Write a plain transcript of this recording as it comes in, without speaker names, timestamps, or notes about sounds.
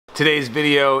Today's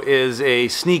video is a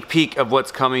sneak peek of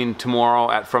what's coming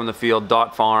tomorrow at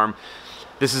FromTheField.farm.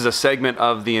 This is a segment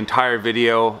of the entire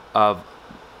video of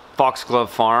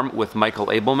Foxglove Farm with Michael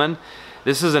Ableman.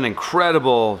 This is an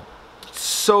incredible,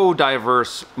 so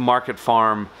diverse market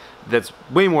farm that's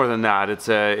way more than that. It's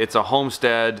a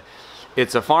homestead.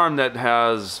 It's a farm that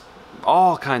has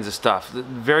all kinds of stuff.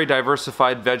 Very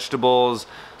diversified vegetables,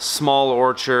 small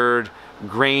orchard,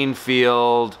 grain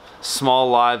field, small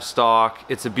livestock.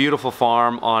 It's a beautiful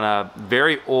farm on a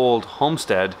very old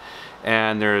homestead,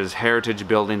 and there's heritage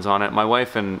buildings on it. My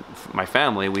wife and my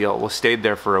family, we all stayed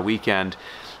there for a weekend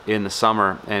in the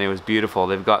summer, and it was beautiful.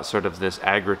 They've got sort of this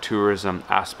agritourism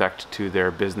aspect to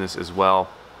their business as well.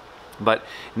 But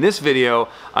in this video,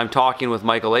 I'm talking with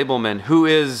Michael Ableman, who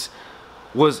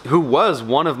was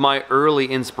one of my early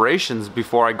inspirations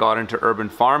before I got into urban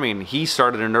farming. He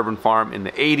started an urban farm in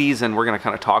the 80s, and we're going to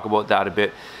kind of talk about that a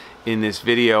bit in this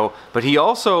video. But he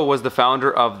also was the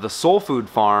founder of the Soul Food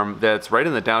Farm that's right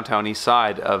in the downtown east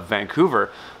side of Vancouver,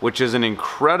 which is an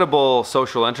incredible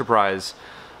social enterprise,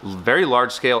 very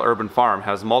large-scale urban farm,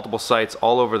 has multiple sites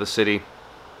all over the city,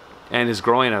 and is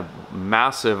growing a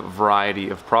massive variety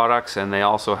of products. And they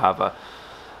also have a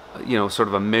sort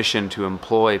of a mission to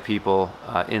employ people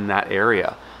in that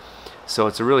area. So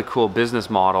it's a really cool business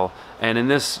model. And in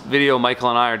this video, Michael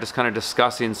and I are just kind of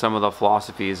discussing some of the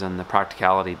philosophies and the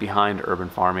practicality behind urban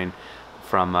farming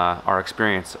from our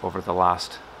experience over the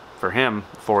last, for him,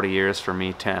 40 years, for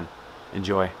me, 10.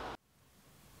 Enjoy.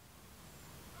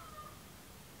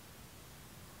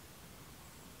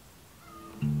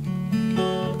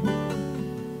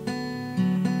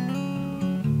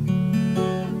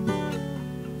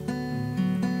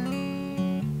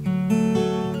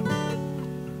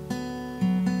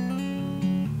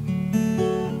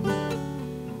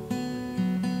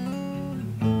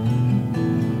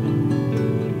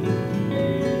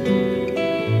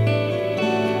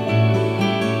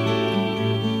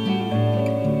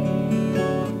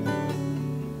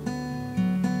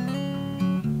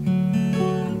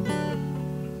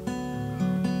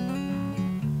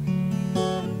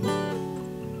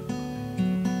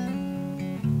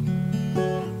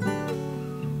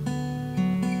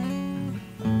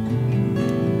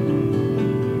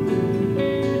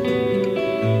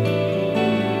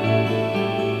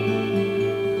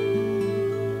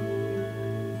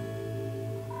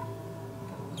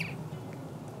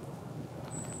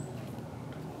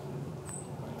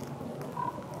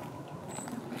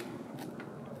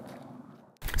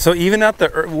 So even at the,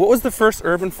 what was the first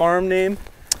urban farm name?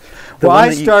 Well, I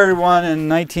started one in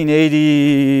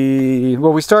 1980.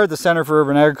 Well, we started the Center for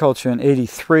Urban Agriculture in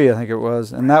 83, I think it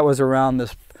was. And that was around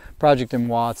this project in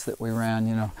Watts that we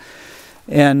ran,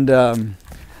 And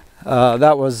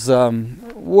that was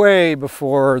way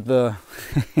before the,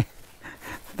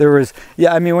 there was,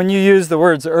 yeah, I mean, when you use the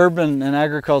words urban and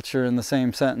agriculture in the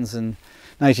same sentence in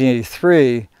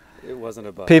 1983, it wasn't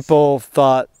a buzz. People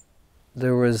thought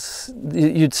there was,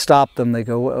 you'd stop them, they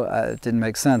go, well, it didn't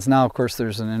make sense. Now, of course,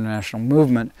 there's an international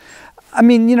movement. I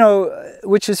mean,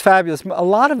 which is fabulous. A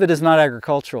lot of it is not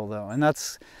agricultural, though. And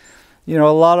that's, a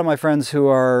lot of my friends who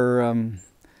are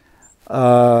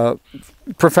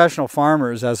professional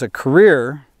farmers as a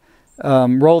career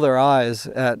roll their eyes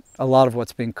at a lot of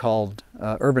what's being called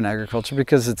urban agriculture,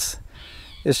 because it's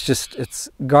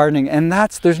gardening. And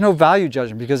there's no value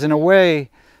judgment, because in a way,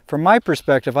 from my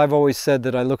perspective, I've always said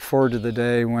that I look forward to the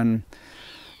day when,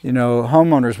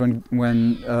 homeowners,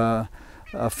 when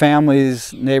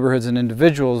families, neighborhoods, and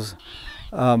individuals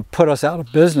put us out of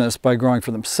business by growing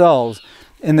for themselves.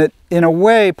 And that, in a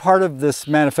way, part of this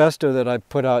manifesto that I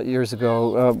put out years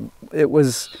ago, it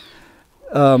was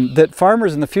that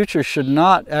farmers in the future should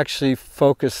not actually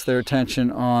focus their attention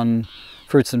on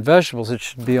fruits and vegetables. It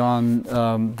should be on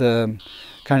the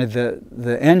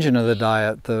engine of the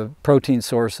diet, the protein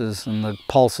sources and the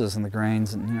pulses and the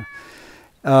grains, and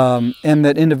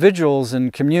that individuals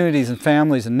and communities and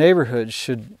families and neighborhoods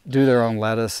should do their own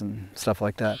lettuce and stuff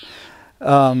like that.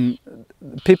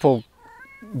 People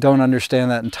don't understand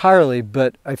that entirely,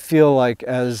 but I feel like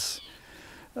as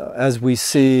we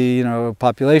see,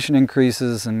 population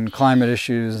increases and climate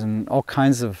issues and all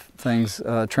kinds of things,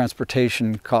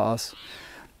 transportation costs,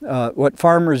 what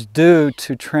farmers do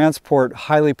to transport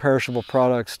highly perishable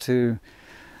products to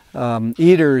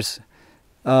eaters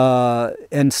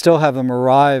and still have them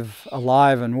arrive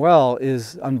alive and well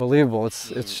is unbelievable.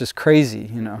 It's just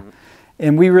crazy,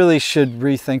 And we really should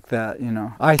rethink that,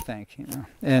 I think,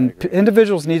 And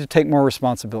individuals need to take more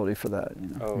responsibility for that,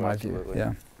 in my view.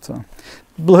 Yeah. So,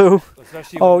 Blue,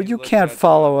 oh, you can't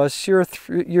follow us. You're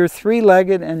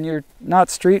three-legged and you're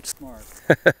not street smart.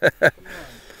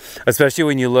 Especially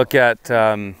when you look at,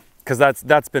 because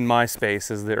that's been my space,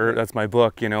 that's my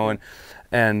book, you know,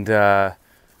 and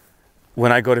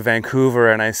when I go to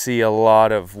Vancouver and I see a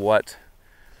lot of what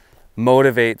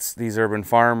motivates these urban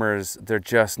farmers, they're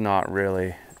just not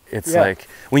really. It's like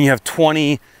when you have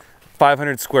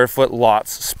 500 square foot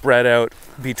lots spread out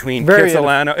between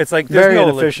Kitsilano, it's like there's no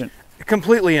inefficient.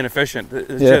 Completely inefficient.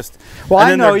 It's just. Well,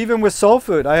 I know even with soul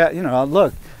food, you know,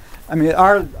 look, I mean,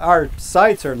 our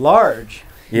sites are large.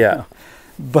 Yeah.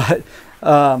 You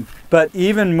know, but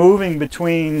even moving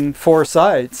between 4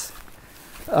 sites,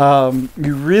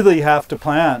 you really have to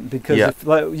plan, because if,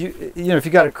 like, you know, if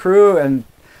you got a crew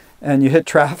and you hit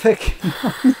traffic,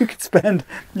 you could spend,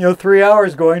 you know, 3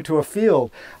 hours going to a field.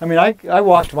 I mean, I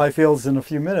walked my fields in a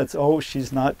few minutes. Oh,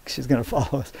 she's going to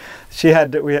follow us. She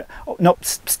had to, oh, no,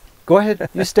 psst, psst, go ahead,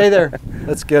 you stay there.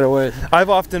 Let's get away. I've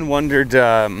often wondered,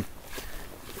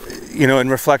 you know, in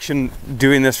reflection,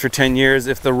 doing this for 10 years,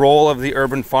 if the role of the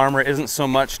urban farmer isn't so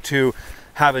much to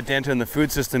have a dent in the food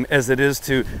system as it is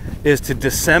to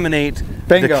disseminate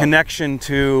the connection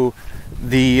to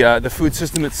the food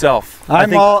system itself. I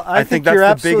think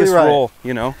that's the biggest role,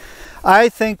 you know. I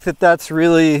think that's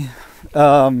really,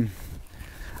 I'm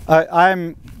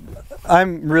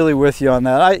really with you on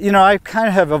that. You know, I kind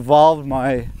of have evolved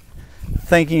my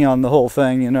thinking on the whole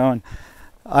thing, you know,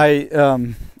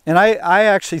 and I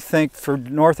actually think for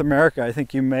North America, I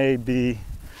think you may be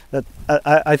that.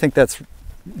 I think that's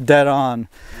dead on.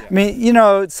 Yeah. I mean, you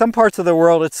know, some parts of the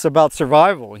world it's about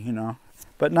survival, you know,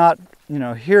 but not, you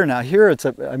know, here it's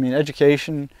I mean,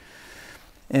 education,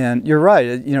 and you're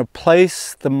right, you know,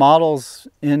 place the models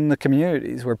in the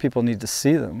communities where people need to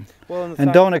see them. Well,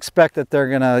 and don't expect that they're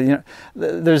gonna, you know,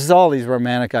 there's all these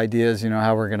romantic ideas, you know,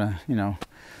 how we're gonna, you know,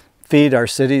 feed our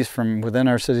cities from within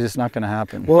our cities. It's not gonna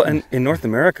happen. Well, and in North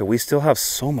America, we still have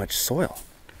so much soil.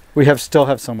 We still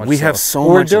have so much. We have so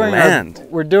much land.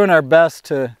 We're doing our best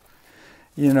to,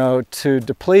 you know, to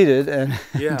deplete it and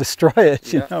destroy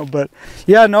it. You know, but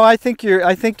yeah, no, I think you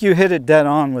hit it dead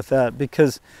on with that,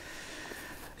 because,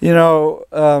 you know,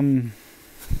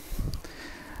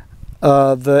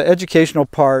 the educational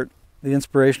part, the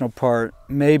inspirational part,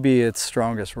 may be its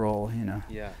strongest role. You know.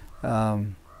 Yeah.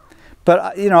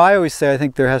 But you know, I always say I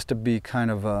think there has to be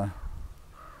kind of a,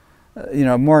 you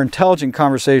know, more intelligent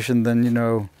conversation than, you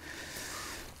know,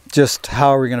 just how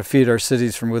are we going to feed our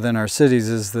cities from within our cities.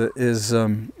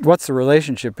 What's the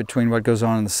relationship between what goes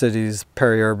on in the cities,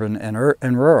 peri-urban and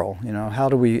rural? You know, how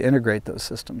do we integrate those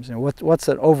systems? You know, what's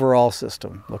that overall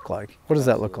system look like? What does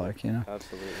that look like? You know.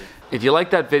 Absolutely. If you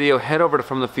like that video, head over to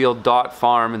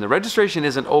fromthefield.farm, and the registration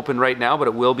isn't open right now, but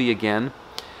it will be again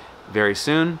very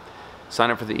soon. Sign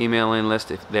up for the emailing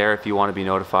list if you want to be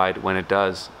notified when it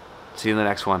does. See you in the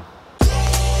next one.